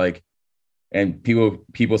is like, and people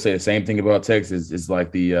say the same thing about Texas is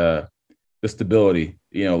like the stability.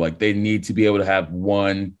 Like they need to be able to have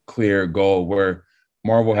one clear goal where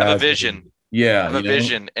Marvel has a vision. Yeah, have a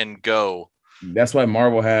vision and go. That's why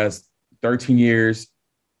Marvel has 13 years,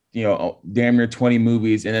 damn near 20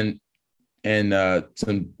 movies, and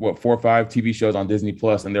some 4 or 5 TV shows on Disney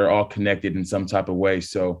Plus, and they're all connected in some type of way.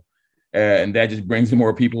 So, and that just brings in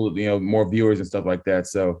more people, more viewers and stuff like that.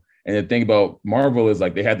 So And the thing about Marvel is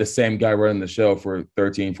like they had the same guy running the show for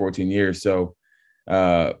 13, 14 years. So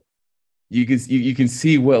you can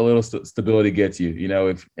see what little stability gets you, you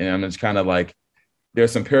know, and I'm just kind of like,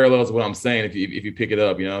 there's some parallels to what I'm saying if you pick it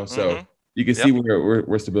up, you know, so you can see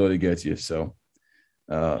where stability gets you. So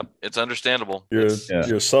it's understandable. You're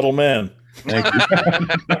a subtle man. Thank you.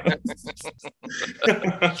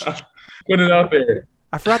 Put it out there.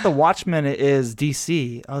 I forgot the Watchmen is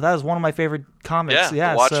DC. Oh, that was one of my favorite comics.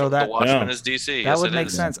 Yeah, the Watchmen is DC. That would make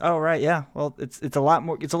sense. Oh, right, yeah. Well, it's a lot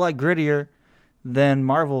grittier than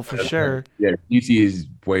Marvel for sure. Yeah, DC is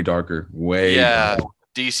way darker. Darker.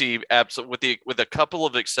 DC absolutely with a couple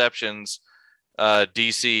of exceptions.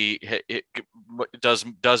 DC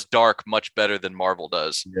does dark much better than Marvel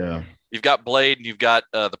does. Yeah. You've got Blade and you've got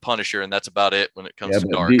the Punisher, and that's about it when it comes to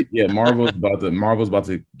dark. Marvel's about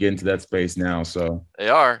to get into that space now. So they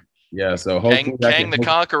are. Yeah. So hopefully Kang the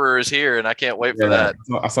Conqueror is here, and I can't wait for that.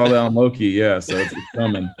 I saw that on Loki. Yeah. So it's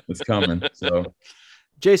coming. It's coming. So,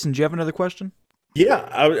 Jason, do you have another question? Yeah,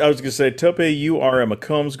 I was going to say, Tope, you are a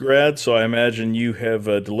McCombs grad, so I imagine you have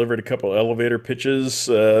delivered a couple elevator pitches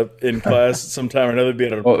in class at some time or another,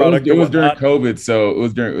 being a product. It was during COVID, so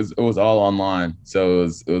it was all online. So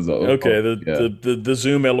it was okay. The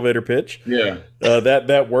Zoom elevator pitch. Yeah,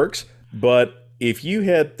 that works. But if you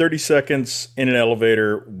had 30 seconds in an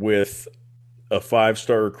elevator with a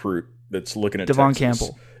 5-star recruit that's looking at Devon Texas,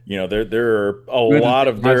 Campbell. You know, there are a lot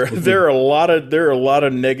of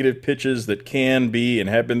negative pitches that can be and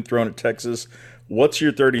have been thrown at Texas. What's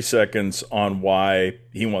your 30 seconds on why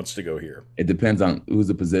he wants to go here? It depends on who's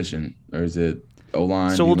the position, or is it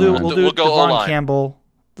O-line? So we'll do go Devon O-line. Campbell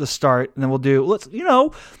the start, and then we'll do let's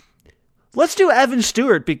do Evan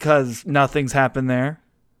Stewart because nothing's happened there.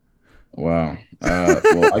 Wow.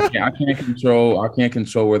 Well, I can't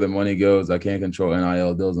control where the money goes. I can't control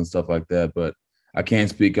NIL deals and stuff like that, but I can't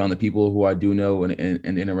speak on the people who I do know and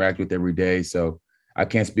interact with every day. So I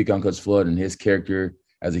can't speak on Coach Flood and his character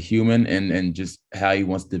as a human and just how he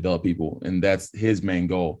wants to develop people. And that's his main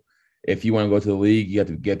goal. If you want to go to the league, you have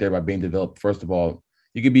to get there by being developed. First of all,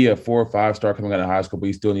 you could be a 4 or 5 star coming out of high school, but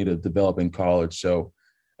you still need to develop in college. So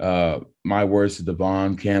my words to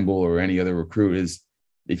Devon Campbell or any other recruit is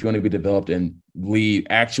if you want to be developed and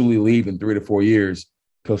actually leave in 3 to 4 years,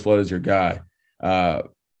 Coach Flood is your guy.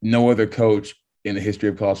 No other coach in the history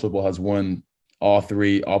of college football has won all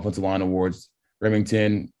 3 offensive line awards: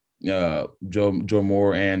 Remington, Joe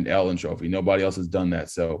Moore, and Allen Trophy. Nobody else has done that.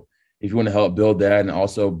 So if you want to help build that and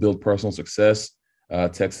also build personal success,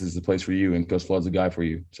 Texas is the place for you, and Coach Flood's the guy for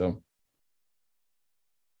you. So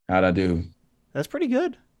how'd I do? That's pretty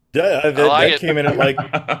good. Yeah, that came in at like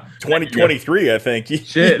 2023, I think.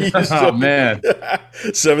 Shit. Oh, man.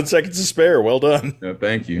 7 seconds to spare. Well done. No,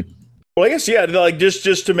 thank you. Well, I guess, yeah, like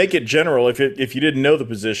just to make it general, if you didn't know the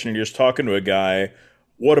position and you're just talking to a guy,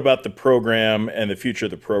 what about the program and the future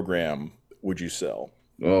of the program would you sell?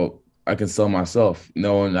 Well, I can sell myself,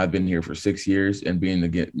 knowing I've been here for 6 years and being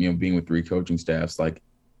with 3 coaching staffs. Like,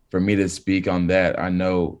 for me to speak on that, I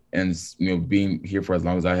know, and being here for as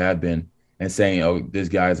long as I have been and saying, oh, this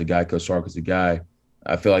guy is a guy, Coach Sark is a guy,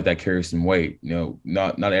 I feel like that carries some weight.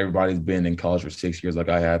 Not everybody's been in college for 6 years like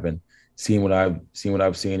I have been. Seen what I've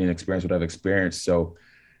seen and experienced what I've experienced. So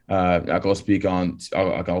I can also speak on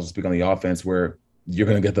the offense where you're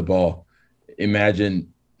going to get the ball.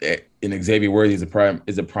 Imagine in Xavier Worthy is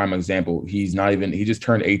a prime example. He just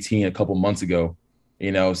turned 18 a couple months ago,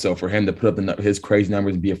 so for him to put up his crazy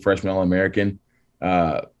numbers and be a freshman All-American,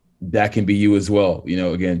 that can be you as well.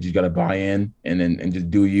 Again, you got to buy in and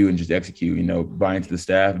just do you and just execute, buy into the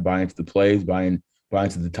staff, buy into the plays, buy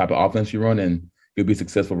into the type of offense you run, and you'll be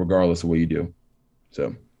successful regardless of what you do.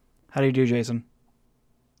 So, how do you do, Jason?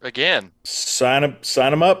 Again, sign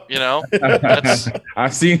him up. That's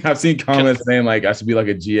I've seen comments saying like I should be like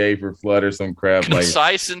a GA for Flood or some crap.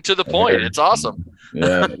 Concise and to the point. It's awesome.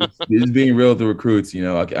 Yeah, it's being real with the recruits. I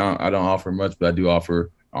don't offer much, but I do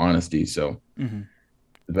offer honesty. So,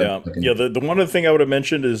 the one other thing I would have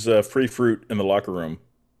mentioned is free fruit in the locker room.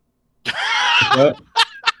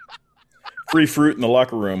 Free fruit in the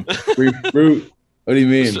locker room. Free fruit. What do you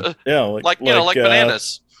mean? Yeah, like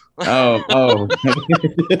bananas. Oh.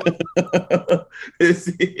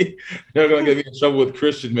 They're gonna get me in trouble with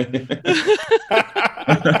Christian, man.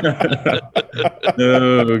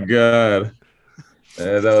 Oh God.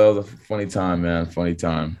 That was a funny time, man. Funny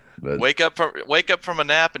time. But wake up from a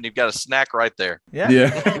nap and you've got a snack right there.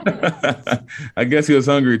 Yeah. I guess he was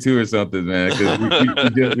hungry too or something, man.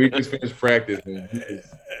 Because we just finished practice.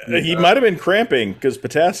 He might have been cramping because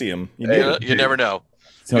potassium. You never know.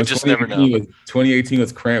 So You just never know. 2018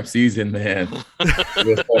 was cramp season, man.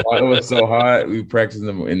 It was so hot. We practiced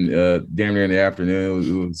them in damn near in the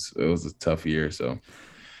afternoon. It was a tough year. So,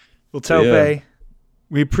 well, Tope,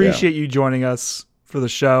 we appreciate you joining us for the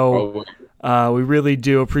show. We really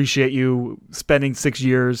do appreciate you spending 6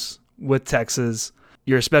 years with Texas.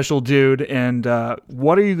 You're a special dude. And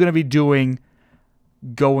what are you going to be doing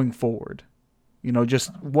going forward? You know, just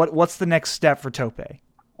what's the next step for Tope?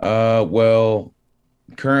 Well,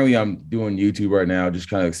 currently I'm doing YouTube right now, just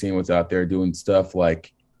kind of seeing what's out there, doing stuff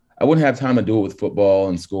like I wouldn't have time to do it with football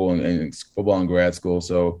in school and football in grad school.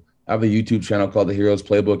 So I have a YouTube channel called The Heroes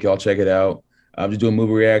Playbook. Y'all check it out. I'm just doing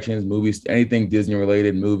movie reactions, movies, anything Disney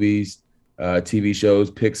related, movies, TV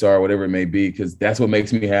shows, Pixar, whatever it may be, because that's what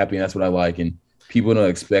makes me happy and that's what I like. And people don't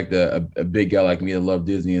expect a big guy like me to love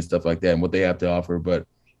Disney and stuff like that and what they have to offer. But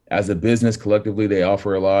as a business, collectively, they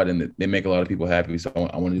offer a lot and they make a lot of people happy. So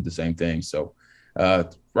I want to do the same thing. So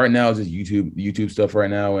right now, it's just YouTube stuff right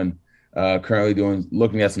now. And currently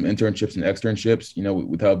looking at some internships and externships. You know,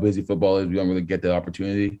 with how busy football is, we don't really get the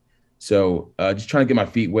opportunity. So just trying to get my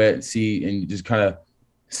feet wet and just kind of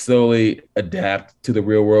slowly adapt to the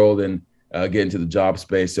real world and get into the job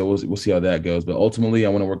space. So we'll see how that goes. But ultimately, I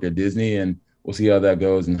want to work at Disney, and we'll see how that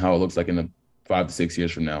goes and how it looks like in 5 to 6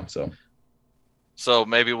 years from now. So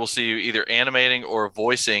maybe we'll see you either animating or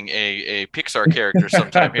voicing a Pixar character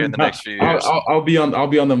sometime here in the next few years. I'll be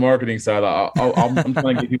on the marketing side. I'm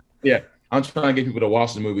trying to get people, I'm trying to get people to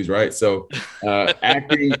watch the movies, right? So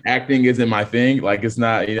acting isn't my thing. Like it's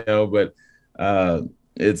not, but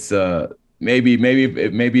it's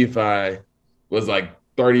maybe if I was like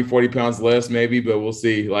 30, 40 pounds less, maybe, but we'll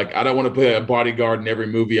see. Like, I don't want to put a bodyguard in every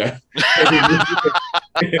movie. Get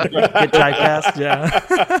typecast,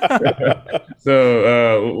 yeah.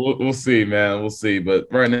 So we'll see, man. We'll see. But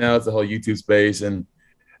right now, it's the whole YouTube space, and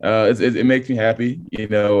it makes me happy.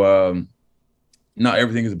 Not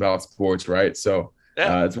everything is about sports, right? So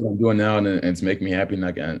that's what I'm doing now, and it's making me happy,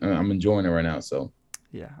 and I'm enjoying it right now. So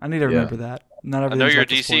yeah, I need to remember that. I know you're a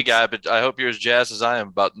DC guy, but I hope you're as jazzed as I am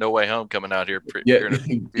about No Way Home coming out here.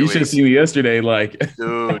 You should have seen me yesterday. Like,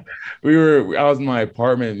 dude, I was in my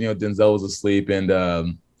apartment. Denzel was asleep,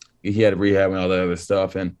 and he had rehab and all that other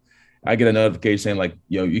stuff. And I get a notification saying, like,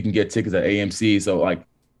 you can get tickets at AMC. So, like,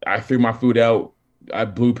 I threw my food out. I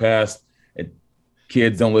blew past.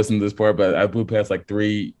 Kids don't listen to this part, but I blew past like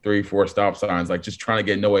three, 4 stop signs, like just trying to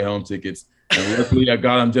get No Way Home tickets. And luckily, I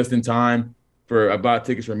got them just in time. I bought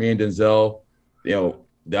tickets for me and Denzel.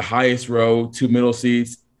 The highest row, 2 middle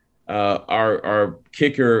seats. Our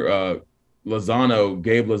kicker, Gabo Lozano,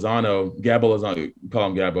 we call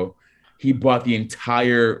him Gabo. He bought the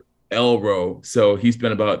entire L row, so he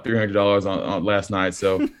spent about $300 on last night.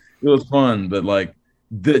 So it was fun, but like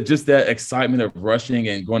just that excitement of rushing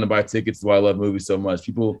and going to buy tickets is why I love movies so much.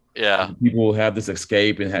 People have this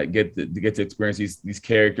escape and get to experience these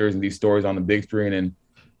characters and these stories on the big screen and.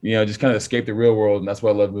 Just kind of escape the real world, and that's why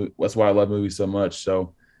I love movies so much.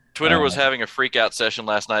 So, Twitter was having a freak out session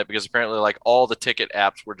last night because apparently, like all the ticket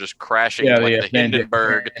apps were just crashing, the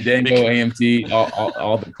Hindenburg, Dango, AMT,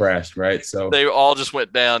 all crashed, right? So they all just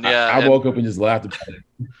went down. Yeah, I woke up and just laughed about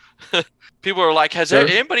it. People are like, "Has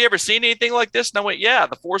anybody ever seen anything like this?" And I went, "Yeah,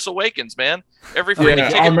 The Force Awakens, man. Every freaking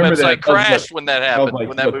ticket website crashed when that happened.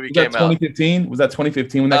 When that movie came out. 2015? Was that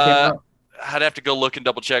 2015 when that came out? I'd have to go look and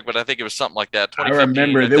double check, but I think it was something like that. I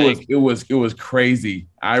remember it was crazy.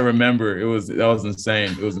 I remember that was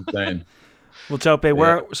insane. It was insane. Well, Tope,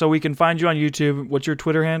 so we can find you on YouTube. What's your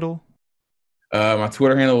Twitter handle? My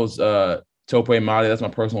Twitter handle is Tope Madi. That's my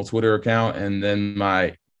personal Twitter account, and then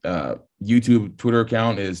my YouTube Twitter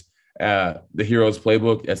account is The Heroes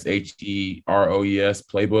Playbook. That's HEROES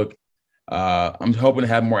Playbook. I'm hoping to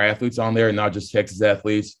have more athletes on there, not just Texas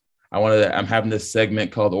athletes. I'm having this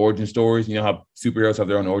segment called Origin Stories. You know how superheroes have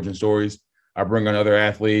their own origin stories. I bring on other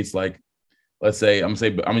athletes, like let's say I'm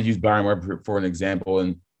gonna use Byron Webb for an example,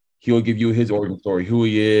 and he'll give you his origin story, who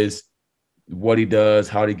he is, what he does,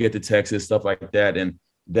 how to get to Texas, stuff like that. And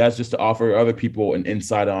that's just to offer other people an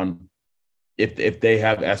insight on if they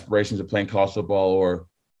have aspirations of playing college football, or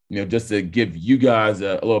just to give you guys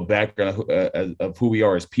a little background of who we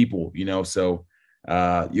are as people. So.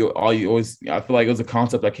 I feel like it was a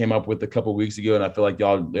concept I came up with a couple of weeks ago, and I feel like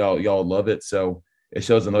y'all love it. So it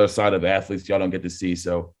shows another side of athletes y'all don't get to see.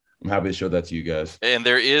 So I'm happy to show that to you guys. And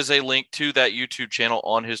there is a link to that YouTube channel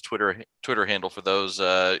on his Twitter handle for those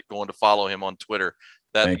going to follow him on Twitter.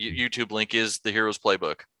 That YouTube link is The Heroes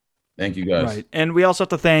Playbook. Thank you, guys. Right, and we also have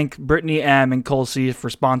to thank Brittany M. and Cole C.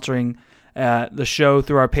 for sponsoring the show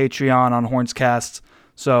through our Patreon on Hornscast.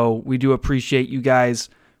 So we do appreciate you guys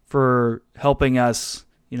for helping us,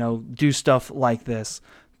 do stuff like this.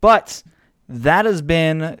 But that has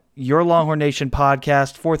been your Longhorn Nation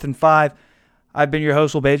podcast, 4th and 5. I've been your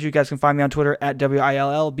host, Will Baizer. You guys can find me on Twitter at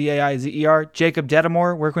WILLBAIZER. Jacob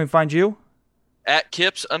Dedamore, where can we find you? At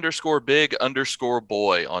Kips_big_boy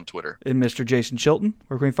on Twitter. And Mr. Jason Chilton,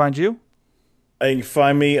 where can we find you? You can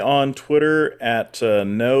find me on Twitter at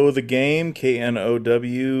Know the Game,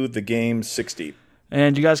 KNOW the Game 60.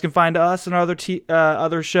 And you guys can find us and our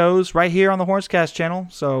other shows right here on the Hornscast channel.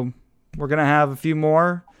 So we're going to have a few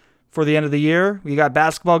more for the end of the year. We got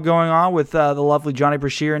basketball going on with the lovely Johnny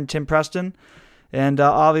Brashear and Tim Preston. And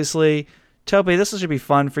obviously, Tope, this should be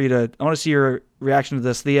fun for you to... I want to see your reaction to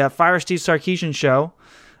this. The Fire Steve Sarkisian show.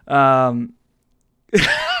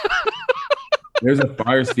 There's a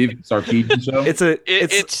Fire Steve Sarkisian show.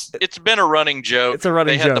 It's been a running joke. It's a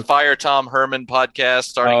running joke. They had the Fire Tom Herman podcast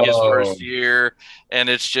starting his first year, and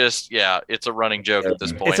it's just it's a running joke at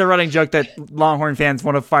this point. It's a running joke that Longhorn fans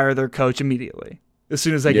want to fire their coach immediately as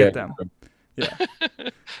soon as they get them. Yeah.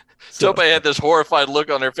 Tope had this horrified look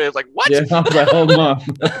on her face, like, what? Yeah, I was like, hold on.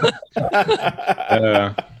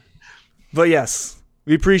 But yes,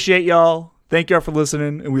 we appreciate y'all. Thank y'all for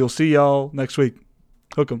listening, and we'll see y'all next week.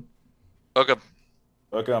 Hook 'em. Okay.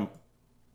 Welcome.